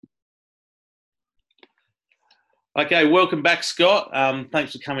Okay, welcome back, Scott.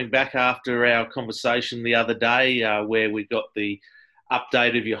 Thanks for coming back after our conversation the other day, where we got the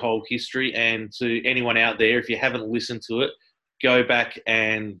update of your whole history. And to anyone out there, if you haven't listened to it, go back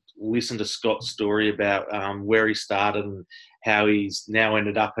and listen to Scott's story about where he started and how he's now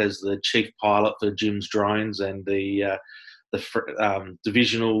ended up as the chief pilot for Jim's Drones and the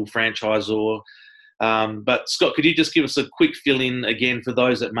divisional franchisor. But Scott, could you just give us a quick fill in again for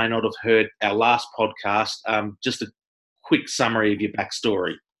those that may not have heard our last podcast? Just a quick summary of your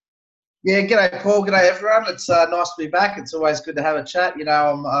backstory. Yeah, g'day Paul, g'day everyone. It's nice to be back. It's always good to have a chat. You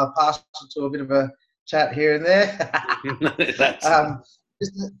know, I'm partial to a bit of a chat here and there.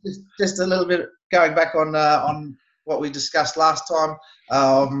 Just a little bit going back on what we discussed last time.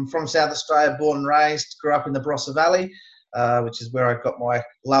 From South Australia, born and raised, grew up in the Barossa Valley, which is where I got my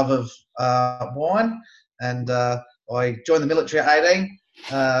love of wine. And I joined the military at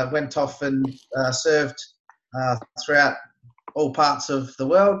 18, went off and served throughout all parts of the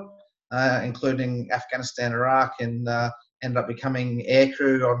world, including Afghanistan, Iraq, and ended up becoming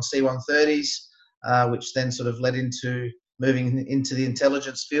aircrew on C-130s, which then sort of led into moving into the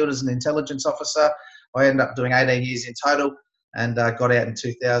intelligence field as an intelligence officer. I ended up doing 18 years in total and got out in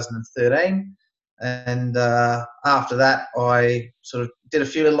 2013. And after that, I sort of did a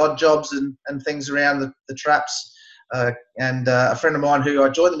few little odd jobs and things around the traps. And a friend of mine who I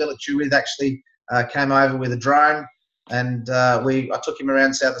joined the military with actually came over with a drone, and I took him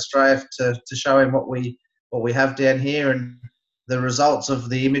around South Australia to show him what we have down here, and the results of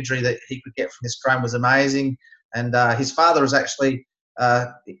the imagery that he could get from this drone was amazing. And his father was actually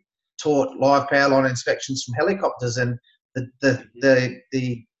taught live power line inspections from helicopters, and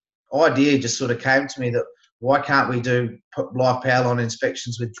the idea just sort of came to me that why can't we do live power line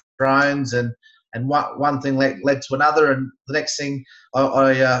inspections with drones? And one thing led to another, and the next thing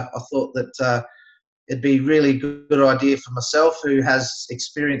I thought that it'd be really good idea for myself, who has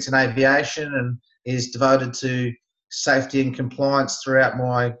experience in aviation and is devoted to safety and compliance throughout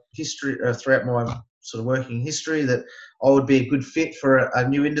my history, throughout my sort of working history, that I would be a good fit for a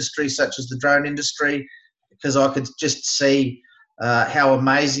new industry such as the drone industry, because I could just see how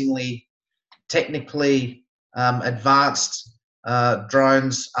amazingly technically advanced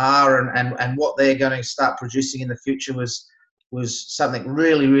drones are, and what they're going to start producing in the future was something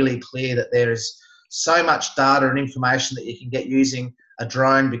really, really clear, that there is so much data and information that you can get using a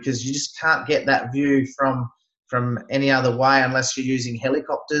drone, because you just can't get that view from any other way unless you're using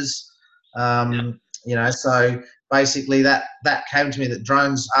helicopters. You know, so basically that came to me, that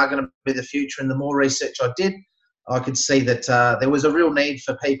drones are going to be the future. And the more research I did, I could see that there was a real need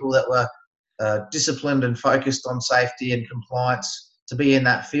for people that were disciplined and focused on safety and compliance to be in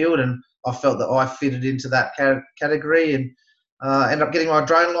that field. And I felt that I fitted into that category, and ended up getting my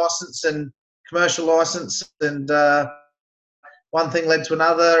drone license and commercial license. And one thing led to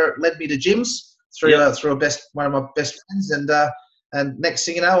another, led me to Jim's through one of my best friends. And next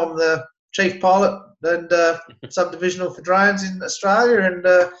thing you know, I'm the chief pilot and subdivisional for drones in Australia. And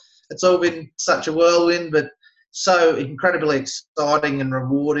it's all been such a whirlwind, but so incredibly exciting and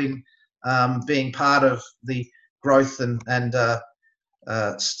rewarding, being part of the growth and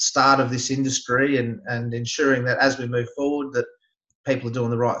start of this industry, and ensuring that as we move forward, that people are doing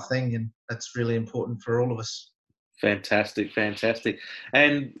the right thing, and that's really important for all of us. Fantastic.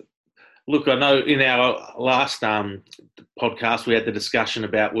 And look, I know in our last podcast we had the discussion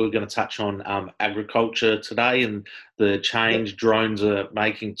about we were going to touch on agriculture today and the change drones are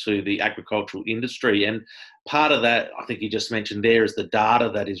making to the agricultural industry. And part of that, I think you just mentioned there, is the data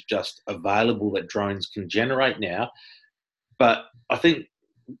that is just available that drones can generate now. But I think,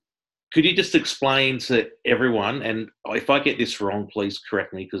 could you just explain to everyone, and if I get this wrong, please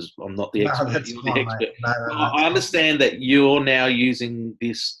correct me because I'm not the expert. I understand that you're now using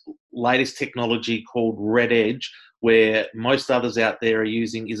this latest technology called Red Edge, where most others out there are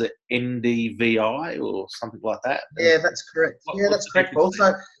using, is it NDVI or something like that? Yeah, that's correct. That's correct, Paul.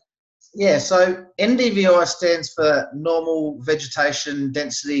 So NDVI stands for Normal Vegetation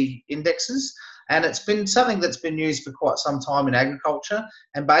Density Indexes. And it's been something that's been used for quite some time in agriculture.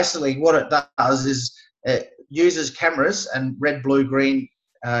 And basically what it does is it uses cameras, and red, blue, green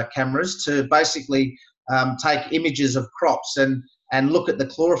cameras, to basically take images of crops and look at the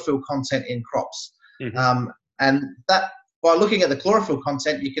chlorophyll content in crops. Mm-hmm. And that, by looking at the chlorophyll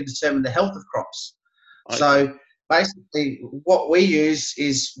content, you can determine the health of crops. Okay. So basically what we use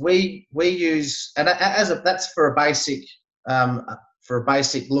is we use, and that's for a basic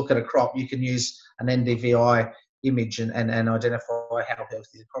look at a crop, you can use an NDVI image and identify how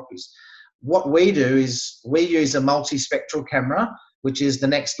healthy the crop is. What we do is we use a multispectral camera which is the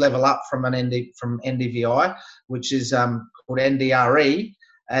next level up from from NDVI, which is called NDRE.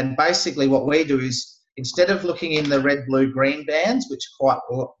 And basically what we do is, instead of looking in the red, blue, green bands, which are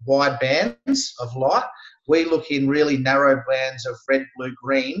quite wide bands of light, we look in really narrow bands of red, blue,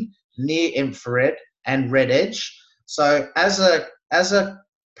 green, near infrared and red edge. So as a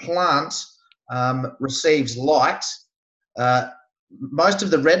plant receives light, most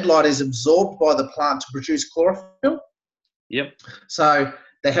of the red light is absorbed by the plant to produce chlorophyll. Yep. So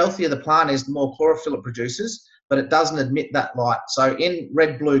the healthier the plant is, the more chlorophyll it produces, but it doesn't emit that light. So in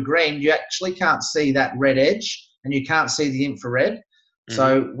red, blue, green, you actually can't see that red edge and you can't see the infrared. Mm-hmm.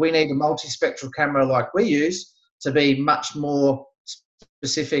 So we need a multispectral camera like we use to be much more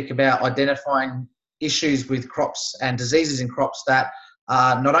specific about identifying issues with crops and diseases in crops that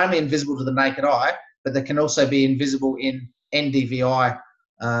are not only invisible to the naked eye, but that can also be invisible in NDVI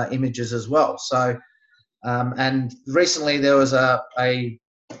images as well. So, and recently there was a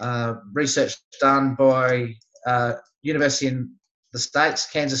research done by University in the States,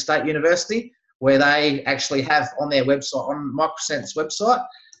 Kansas State University, where they actually have on their website, on Microsense website,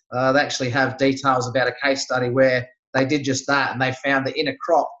 they actually have details about a case study where they did just that, and they found that in a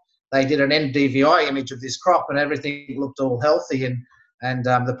crop, they did an NDVI image of this crop and everything looked all healthy. And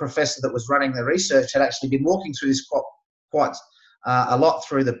the professor that was running the research had actually been walking through this crop quite a lot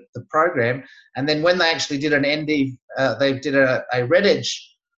through the program. And then when they actually did an they did a red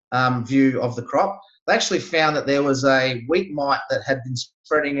edge view of the crop, they actually found that there was a wheat mite that had been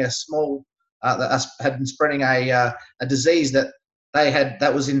spreading a disease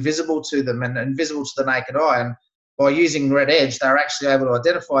that was invisible to them and invisible to the naked eye. And by using red edge, they were actually able to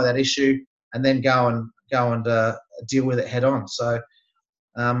identify that issue and then go and deal with it head on. So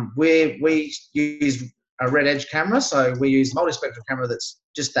we use a red edge camera, so we use a multispectral camera that's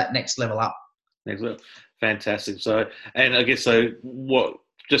just that next level up. Excellent, fantastic. So, and I guess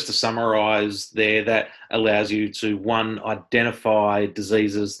just to summarise there, that allows you to, one, identify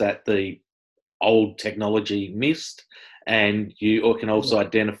diseases that the old technology missed, and you can also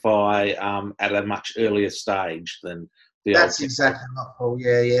identify at a much earlier stage than the old. That's exactly right, Paul.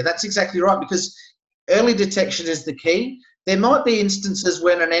 Yeah, that's exactly right, because early detection is the key. There might be instances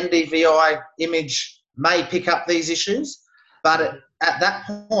when an NDVI image may pick up these issues, but at that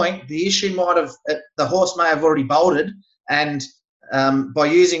point, the issue the horse may have already bolted, and by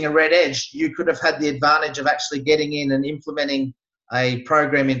using a red edge, you could have had the advantage of actually getting in and implementing a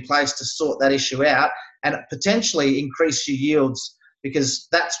program in place to sort that issue out and potentially increase your yields, because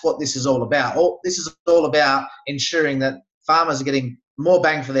that's what this is all about. This is all about ensuring that farmers are getting more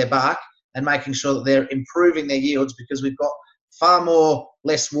bang for their buck and making sure that they're improving their yields, because we've got far more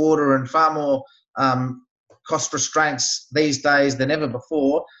less water and far more cost restraints these days than ever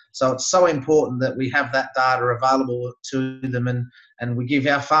before. So it's so important that we have that data available to them, and we give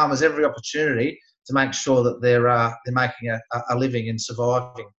our farmers every opportunity to make sure that they're making a living and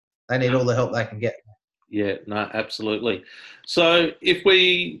surviving. They need all the help they can get. Yeah, no, absolutely. So if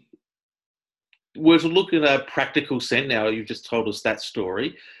we were to look at a practical sense now, you've just told us that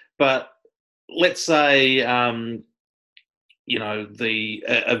story, but let's say, a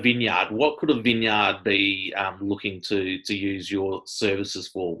vineyard. What could a vineyard be looking to use your services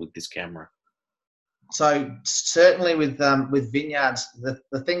for with this camera? So certainly with vineyards,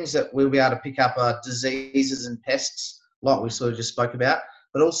 the things that we'll be able to pick up are diseases and pests, like we sort of just spoke about,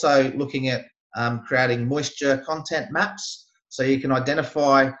 but also looking at creating moisture content maps, so you can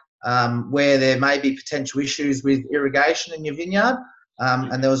identify where there may be potential issues with irrigation in your vineyard.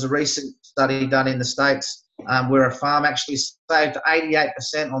 And there was a recent study done in the States where a farm actually saved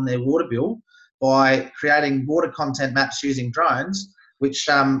 88% on their water bill by creating water content maps using drones, which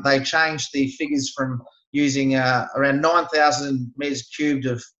they changed the figures from using around 9,000 metres cubed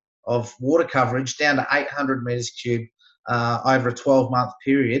of water coverage down to 800 metres cubed over a 12-month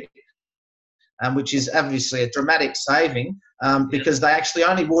period, which is obviously a dramatic saving because they actually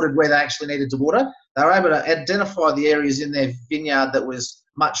only watered where they actually needed to water. They were able to identify the areas in their vineyard that was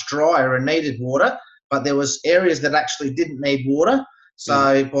much drier and needed water, but there was areas that actually didn't need water.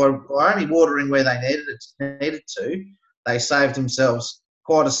 So by only watering where they needed to, they saved themselves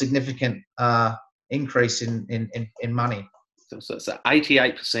quite a significant increase in money. So 88%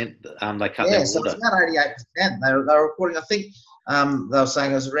 they cut their water. Yeah, so it's about 88%. They were reporting, I think they were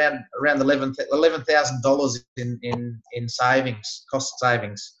saying it was around $11,000 in savings, cost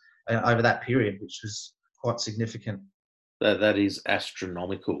savings over that period, which was quite significant. That is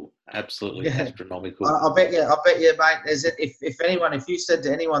astronomical, absolutely astronomical. I bet you, mate. If you said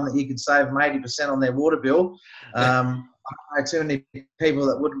to anyone that you could save them 80% on their water bill, I don't know too many people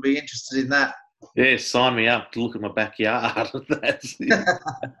that wouldn't be interested in that. Yeah, sign me up to look at my backyard. That's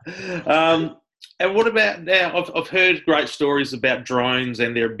it. And what about now? I've heard great stories about drones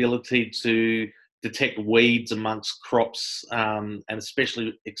and their ability to detect weeds amongst crops, and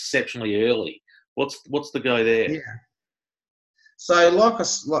especially exceptionally early. What's the go there? Yeah. So,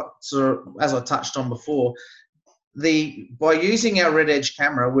 sort of, as I touched on before, by using our red edge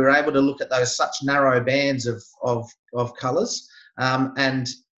camera, we're able to look at those such narrow bands of colours, and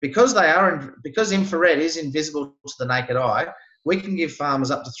because infrared is invisible to the naked eye, we can give farmers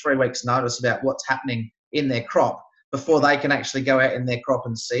up to 3 weeks' notice about what's happening in their crop before they can actually go out in their crop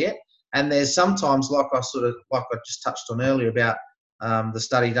and see it. And there's sometimes, like I just touched on earlier about the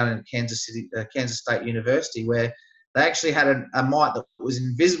study done in Kansas State University, where they actually had a mite that was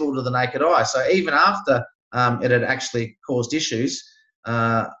invisible to the naked eye. So even after it had actually caused issues,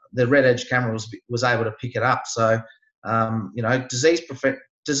 the red edge camera was able to pick it up. So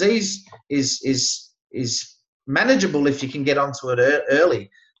disease is manageable if you can get onto it early,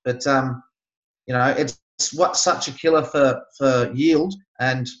 but it's such a killer for yield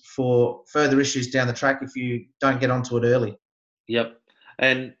and for further issues down the track if you don't get onto it early. Yep.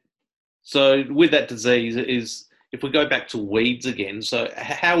 And so with that disease is, if we go back to weeds again, so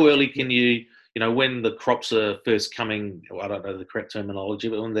how early can you, when the crops are first coming, I don't know the correct terminology,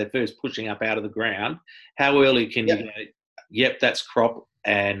 but when they're first pushing up out of the ground, how early can you go, yep, that's crop,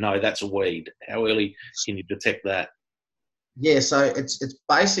 and no, that's a weed? How early can you detect that? Yeah, so it's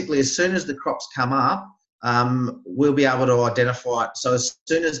basically as soon as the crops come up, we'll be able to identify it. So as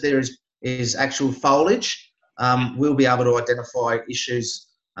soon as there is actual foliage, we'll be able to identify issues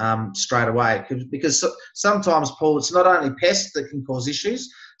straight away. Because sometimes, Paul, it's not only pests that can cause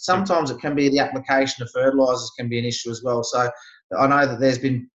issues. Sometimes it can be the application of fertilisers can be an issue as well. So I know that there's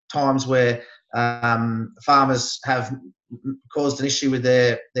been times where farmers have caused an issue with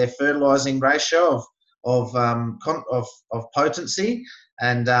their fertilising ratio of potency,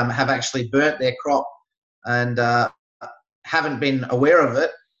 and have actually burnt their crop and haven't been aware of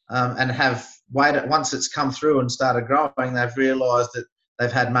it, and have waited. Once it's come through and started growing, they've realised that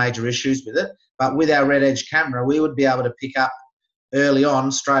they've had major issues with it. But with our red edge camera, we would be able to pick up early on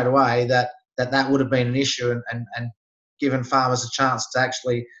straight away that would have been an issue, and given farmers a chance to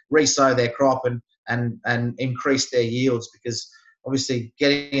actually resow their crop and increase their yields, because obviously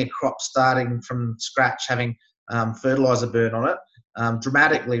getting a crop starting from scratch, having fertiliser burn on it,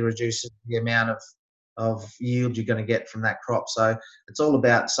 dramatically reduces the amount of yield you're going to get from that crop. So it's all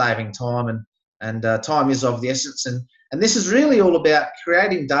about saving time, and time is of the essence. And this is really all about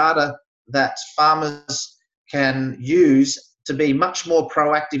creating data that farmers can use to be much more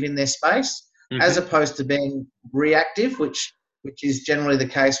proactive in their space, as opposed to being reactive, which is generally the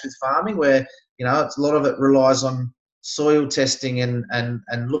case with farming, where it's a lot of it relies on soil testing and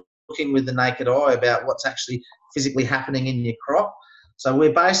looking with the naked eye about what's actually physically happening in your crop. So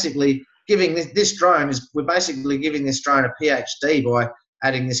we're basically giving this drone a PhD by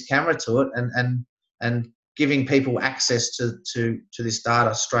adding this camera to it and giving people access to this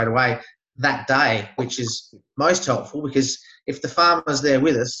data straight away that day, which is most helpful, because if the farmer's there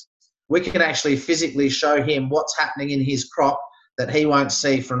with us, we can actually physically show him what's happening in his crop that he won't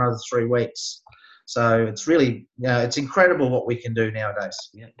see for another 3 weeks. So it's really, it's incredible what we can do nowadays.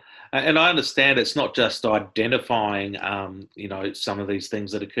 Yeah, and I understand it's not just identifying, some of these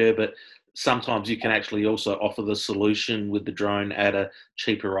things that occur, but sometimes you can actually also offer the solution with the drone at a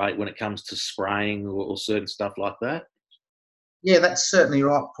cheaper rate when it comes to spraying or certain stuff like that. Yeah, that's certainly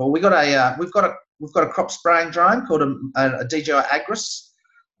right, Paul. We've got a crop spraying drone called a DJI Agris,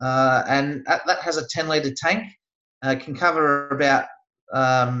 and that has a 10-litre tank. Can cover about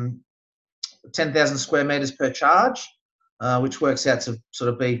 10,000 square metres per charge, which works out to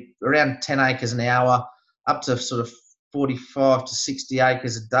sort of be around 10 acres an hour, up to sort of 45 to 60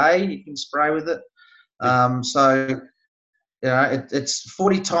 acres a day you can spray with it. So it's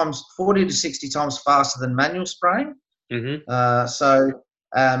 40 to 60 times faster than manual spraying. This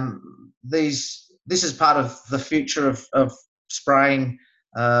is part of the future of spraying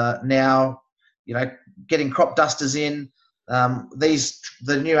now. Getting crop dusters in.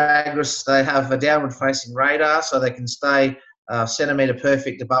 The new Agris, they have a downward facing radar, so they can stay centimetre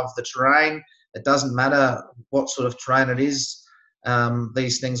perfect above the terrain. It doesn't matter what sort of terrain it is.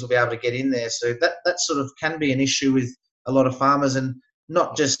 These things will be able to get in there. So that sort of can be an issue with a lot of farmers, and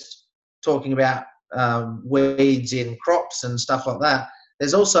not just talking about weeds in crops and stuff like that.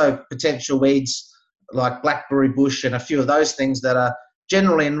 There's also potential weeds like blackberry bush and a few of those things that are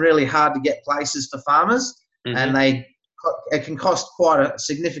generally in really hard to get places for farmers, and it can cost quite a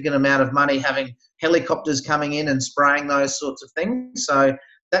significant amount of money having helicopters coming in and spraying those sorts of things. So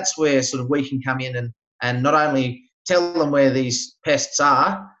that's where sort of we can come in and not only tell them where these pests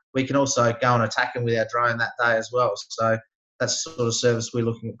are, we can also go and attack them with our drone that day as well. So that's the sort of service we're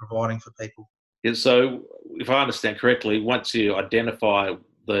looking at providing for people. Yeah, so if I understand correctly, once you identify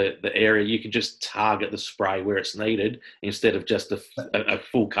the area, you can just target the spray where it's needed instead of just a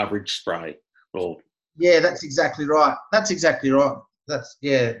full coverage spray. Or yeah, that's exactly right. That's exactly right. That's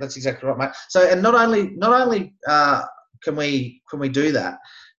exactly right, mate. So, and not only can we do that,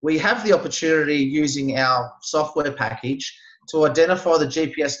 we have the opportunity using our software package to identify the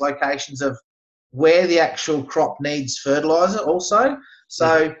GPS locations of where the actual crop needs fertilizer also.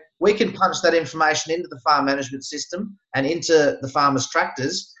 So we can punch that information into the farm management system and into the farmers'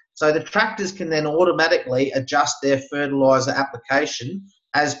 tractors. So the tractors can then automatically adjust their fertilizer application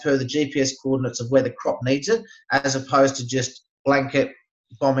as per the GPS coordinates of where the crop needs it, as opposed to just blanket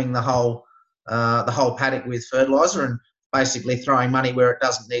bombing the whole paddock with fertilizer and basically throwing money where it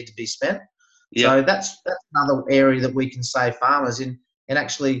doesn't need to be spent. Yep. So that's another area that we can save farmers in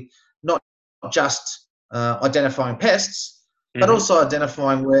actually not just identifying pests, but also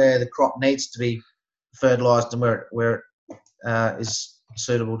identifying where the crop needs to be fertilised and where it is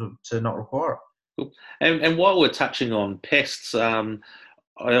suitable to not require it. Cool. And while we're touching on pests,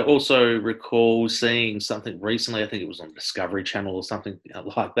 I also recall seeing something recently, I think it was on Discovery Channel or something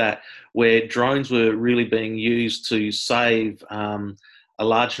like that, where drones were really being used to save a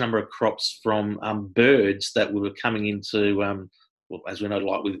large number of crops from birds that were coming into, well, as we know,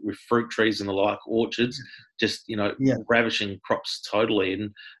 like with fruit trees and the like, orchards, just, ravishing crops totally.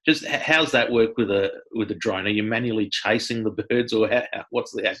 And just how's that work with a drone? Are you manually chasing the birds, or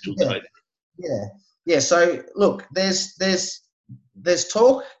what's the actual data? Yeah. So look, there's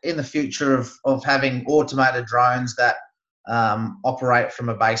talk in the future of having automated drones that operate from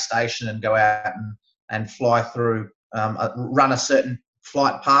a base station and go out and fly through, run a certain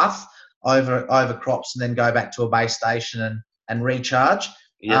flight path over crops and then go back to a base station and recharge.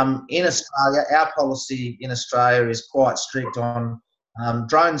 Yep. In Australia, our policy in Australia is quite strict on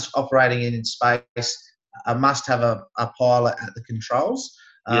drones operating in space must have a pilot at the controls.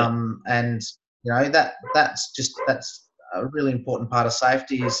 And that's a really important part of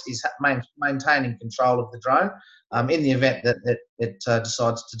safety is maintaining control of the drone in the event that it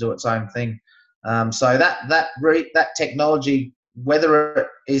decides to do its own thing. So that technology, whether it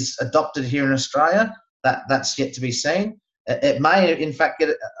is adopted here in Australia, that's yet to be seen. It may, in fact,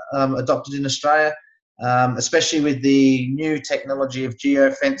 get adopted in Australia, especially with the new technology of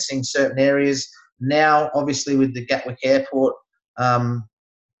geofencing certain areas. Now, obviously, with the Gatwick Airport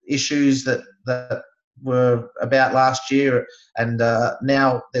issues that were about last year, and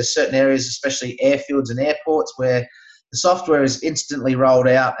now there's certain areas, especially airfields and airports, where the software is instantly rolled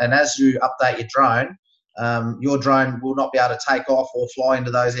out, and as you update your drone will not be able to take off or fly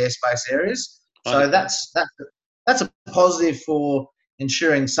into those airspace areas. So that's a positive for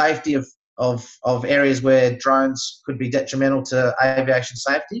ensuring safety of areas where drones could be detrimental to aviation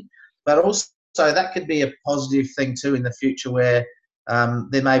safety, but also that could be a positive thing too in the future, where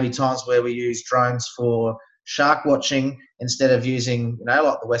there may be times where we use drones for shark watching instead of using,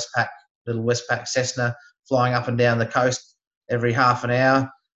 like the little Westpac Cessna flying up and down the coast every half an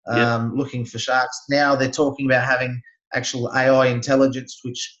hour looking for sharks. Now they're talking about having actual AI intelligence,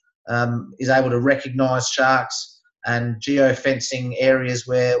 which is able to recognise sharks, and geofencing areas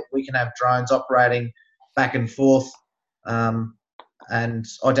where we can have drones operating back and forth and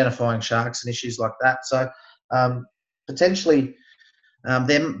identifying sharks and issues like that. So potentially,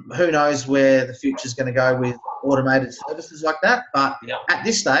 then who knows where the future is going to go with automated services like that. But at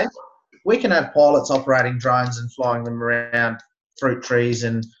this stage, we can have pilots operating drones and flying them around fruit trees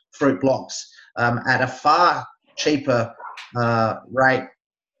and fruit blocks at a far cheaper rate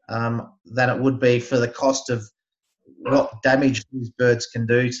than it would be for the cost of what damage these birds can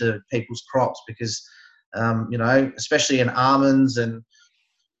do to people's crops, because especially in almonds and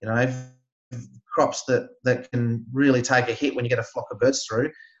crops that can really take a hit when you get a flock of birds through,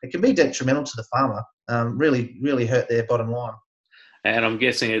 it can be detrimental to the farmer, really hurt their bottom line. And I'm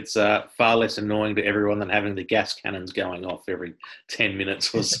guessing it's far less annoying to everyone than having the gas cannons going off every 10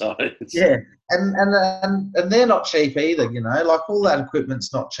 minutes or so. Yeah, and they're not cheap either. Like all that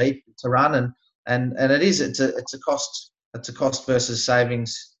equipment's not cheap to run, and it's a cost versus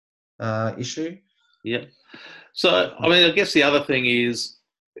savings issue. Yeah. So I guess the other thing is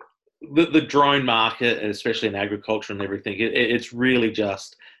the drone market, especially in agriculture and everything. It's really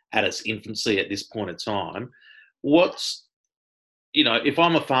just at its infancy at this point in time. If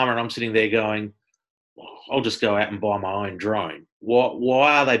I'm a farmer and I'm sitting there going, I'll just go out and buy my own drone.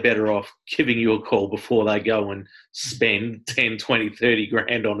 Why are they better off giving you a call before they go and spend 10, 20, 30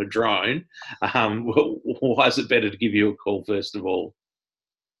 grand on a drone? Why is it better to give you a call first of all?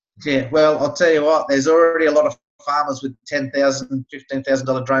 Yeah, well, I'll tell you what, there's already a lot of farmers with $10,000,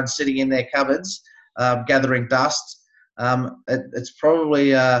 $15,000 drones sitting in their cupboards, gathering dust. It's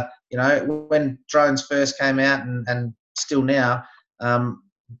probably, when drones first came out and still now,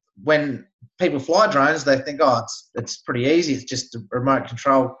 when people fly drones, they think, oh, it's pretty easy. It's just a remote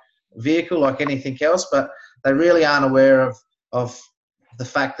control vehicle like anything else, but they really aren't aware of the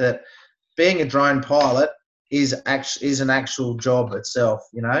fact that being a drone pilot is an actual job itself.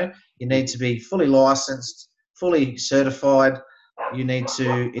 You need to be fully licensed, fully certified. You need to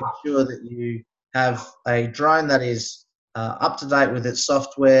ensure that you have a drone that is up to date with its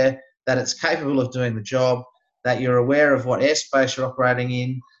software, that it's capable of doing the job, that you're aware of what airspace you're operating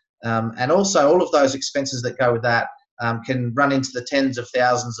in, and also all of those expenses that go with that can run into the tens of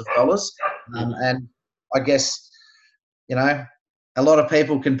thousands of dollars. And I guess, a lot of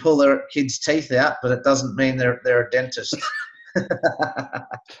people can pull their kids' teeth out, but it doesn't mean they're a dentist.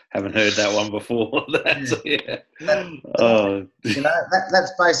 Haven't heard that one before. That's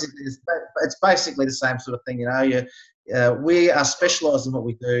basically the same sort of thing. We are specialised in what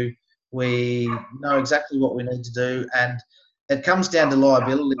we do. We know exactly what we need to do, and it comes down to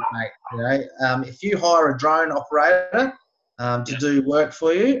liability, mate. If you hire a drone operator to do work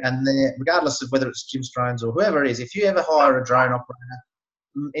for you, and regardless of whether it's Jim's Drones or whoever it is, if you ever hire a drone operator,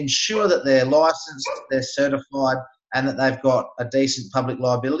 ensure that they're licensed, they're certified, and that they've got a decent public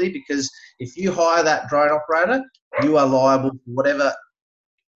liability, because if you hire that drone operator, you are liable for whatever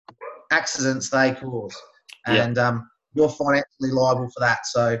accidents they cause. And you're financially liable for that.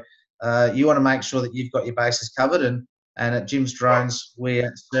 So you want to make sure that you've got your bases covered. And at Jim's Drones, we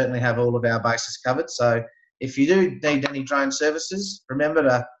certainly have all of our bases covered. So if you do need any drone services, remember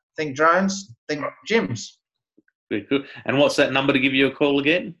to think drones, think Jim's. Very good. And what's that number to give you a call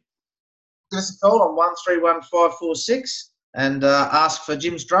again? Give us a call on 131546 and ask for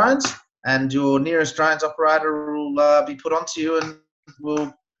Jim's Drones, and your nearest drones operator will be put onto you and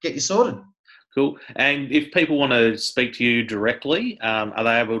we'll get you sorted. Cool. And if people want to speak to you directly, are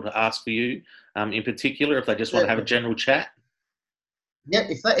they able to ask for you in particular if they just want to have a general chat? Yeah,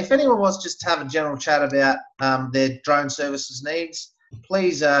 if anyone wants just to have a general chat about their drone services needs,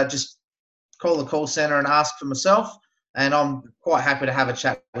 please just call the call centre and ask for myself, and I'm quite happy to have a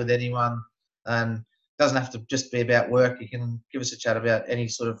chat with anyone. And it doesn't have to just be about work. You can give us a chat about any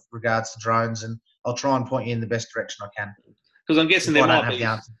sort of regards to drones, and I'll try and point you in the best direction I can. Because I'm guessing there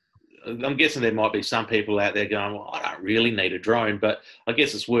might be some people out there going, well, I don't really need a drone, but I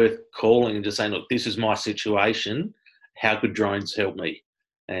guess it's worth calling and just saying, look, this is my situation. How could drones help me?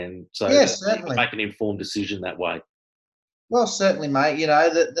 And so certainly make an informed decision that way. Well, certainly, mate.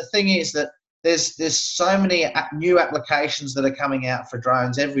 The thing is that there's so many new applications that are coming out for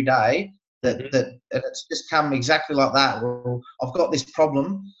drones every day that it's just come exactly like that. Well, I've got this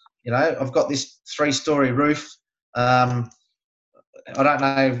problem. I've got this 3-story roof. I don't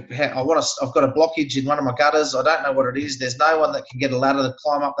know I've got a blockage in one of my gutters. I don't know what it is. There's no one that can get a ladder to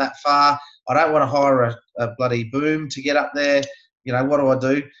climb up that far. I don't want to hire a bloody boom to get up there. What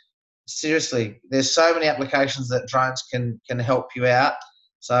do? Seriously, there's so many applications that drones can help you out.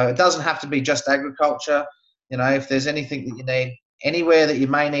 So it doesn't have to be just agriculture. If there's anything that you need, anywhere that you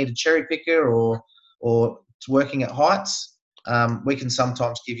may need a cherry picker or working at heights, we can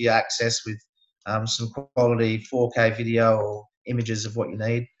sometimes give you access with some quality 4K video or images of what you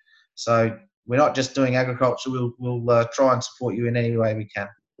need. So we're not just doing agriculture. We'll try and support you in any way we can.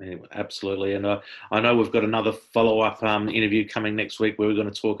 Yeah, absolutely. And I know we've got another follow-up interview coming next week where we're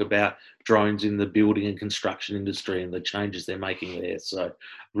going to talk about drones in the building and construction industry and the changes they're making there. So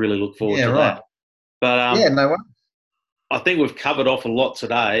really look forward to that. But no one. I think we've covered off a lot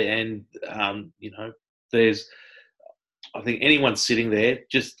today, and I think anyone sitting there,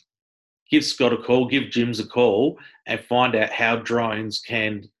 just give Scott a call, give Jim's a call, and find out how drones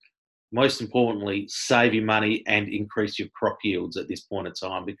can, most importantly, save you money and increase your crop yields at this point in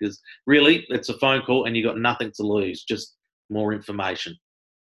time. Because really, it's a phone call and you've got nothing to lose, just more information.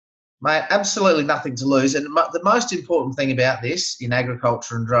 Mate, absolutely nothing to lose. And the most important thing about this in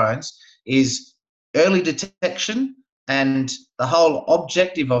agriculture and drones is early detection, and the whole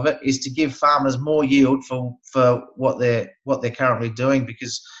objective of it is to give farmers more yield for what they're currently doing,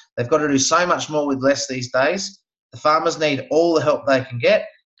 because they've got to do so much more with less these days. The farmers need all the help they can get,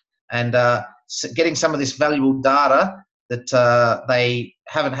 and getting some of this valuable data that they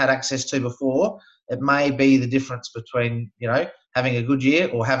haven't had access to before, it may be the difference between having a good year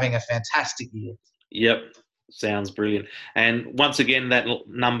or having a fantastic year. Yep, sounds brilliant. And once again, that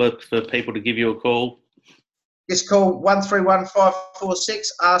number for people to give you a call. Just call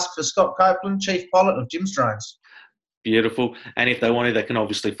 131546. Ask for Scott Copeland, Chief Pilot of Jim's Drones. Beautiful. And if they want to, they can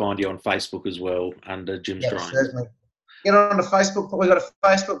obviously find you on Facebook as well under Jim's Drones. Certainly. Get on to Facebook. We've got a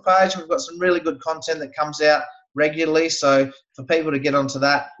Facebook page. We've got some really good content that comes out regularly. So for people to get onto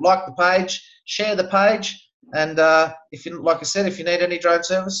that, like the page, share the page, and if you, like I said, if you need any drone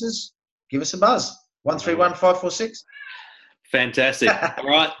services, give us a buzz. 131546. Fantastic. All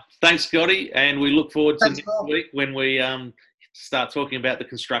right. Thanks, Scotty. And we look forward to next week when we start talking about the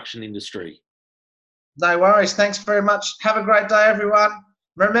construction industry. No worries. Thanks very much. Have a great day, everyone.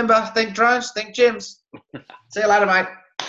 Remember, think drones, think Jims. See you later, mate.